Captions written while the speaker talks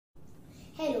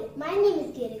Hello, my name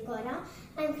is Girik.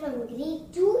 I'm from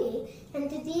grade 2A and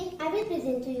today I will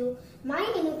present to you my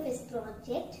InnoFest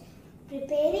project,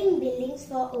 Preparing Buildings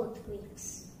for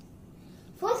Earthquakes.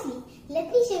 Firstly,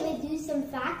 let me share with you some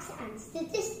facts and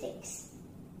statistics.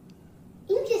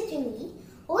 Interestingly,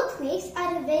 earthquakes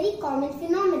are a very common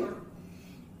phenomenon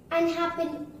and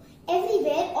happen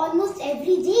everywhere almost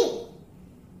every day.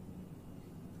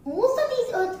 Most of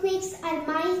these earthquakes are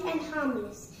mild and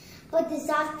harmless, but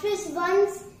disastrous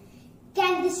ones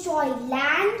can destroy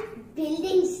land,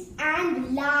 buildings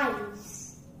and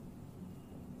lives.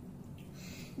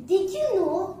 Did you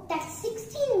know that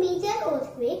 16 major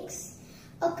earthquakes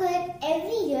occur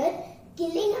every year,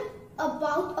 killing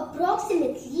about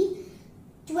approximately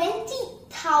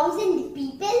 20,000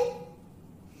 people?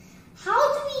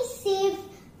 How do we save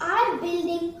our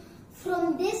building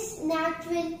from this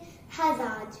natural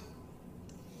hazard?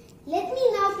 Let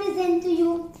me now present to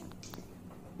you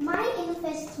my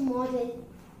InnoFest model,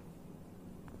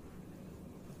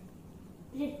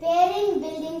 Preparing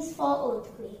Buildings for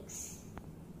Earthquakes.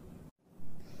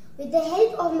 With the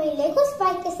help of my Lego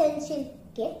Spike Essential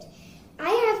Kit,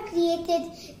 I have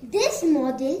created this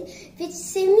model which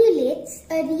simulates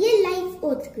a real-life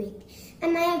earthquake,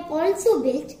 and I have also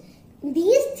built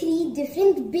these 3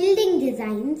 different building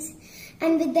designs,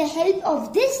 and with the help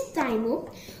of this timer,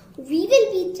 we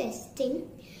will be testing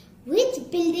which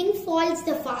building falls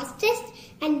the fastest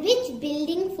and which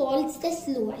building falls the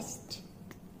slowest.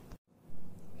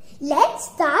 Let's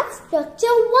start structure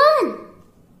 1.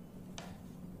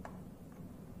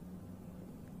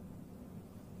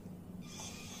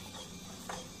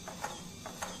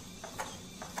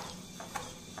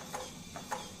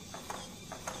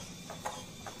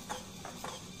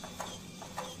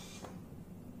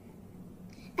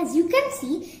 As you can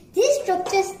see, this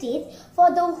structure stays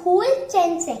for the whole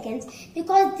 10 seconds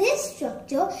because this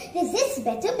structure resists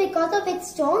better because of its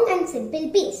strong and simple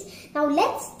base. Now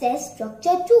let's test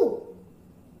structure 2.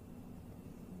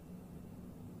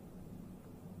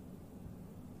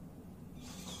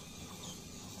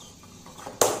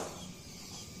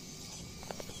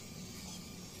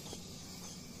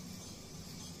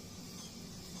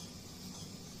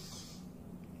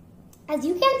 As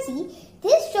you can see,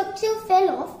 this structure fell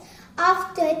off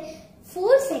after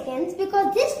 4 seconds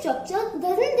because this structure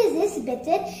doesn't resist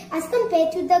better as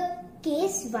compared to the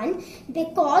case 1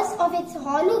 because of its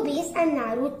hollow base and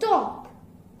narrow top.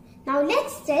 Now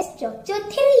let's test structure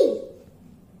 3.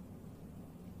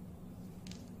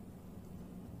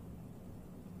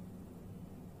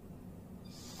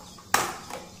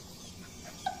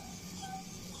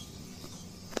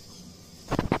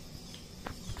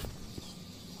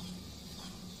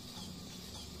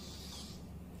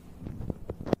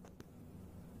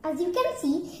 As you can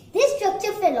see, this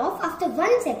structure fell off after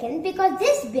 1 second because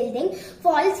this building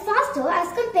falls faster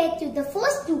as compared to the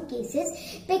first 2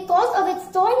 cases because of its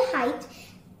tall height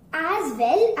as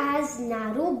well as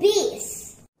narrow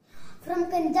base. From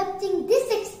conducting this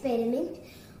experiment,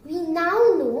 we now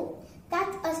know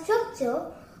that a structure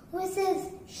which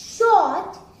is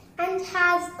short and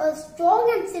has a strong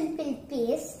and simple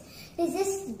base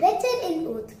resists better in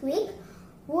earthquake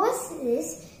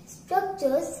versus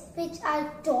structures which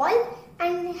are tall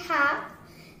and have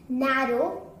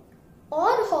narrow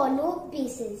or hollow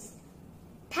bases.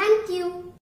 Thank you.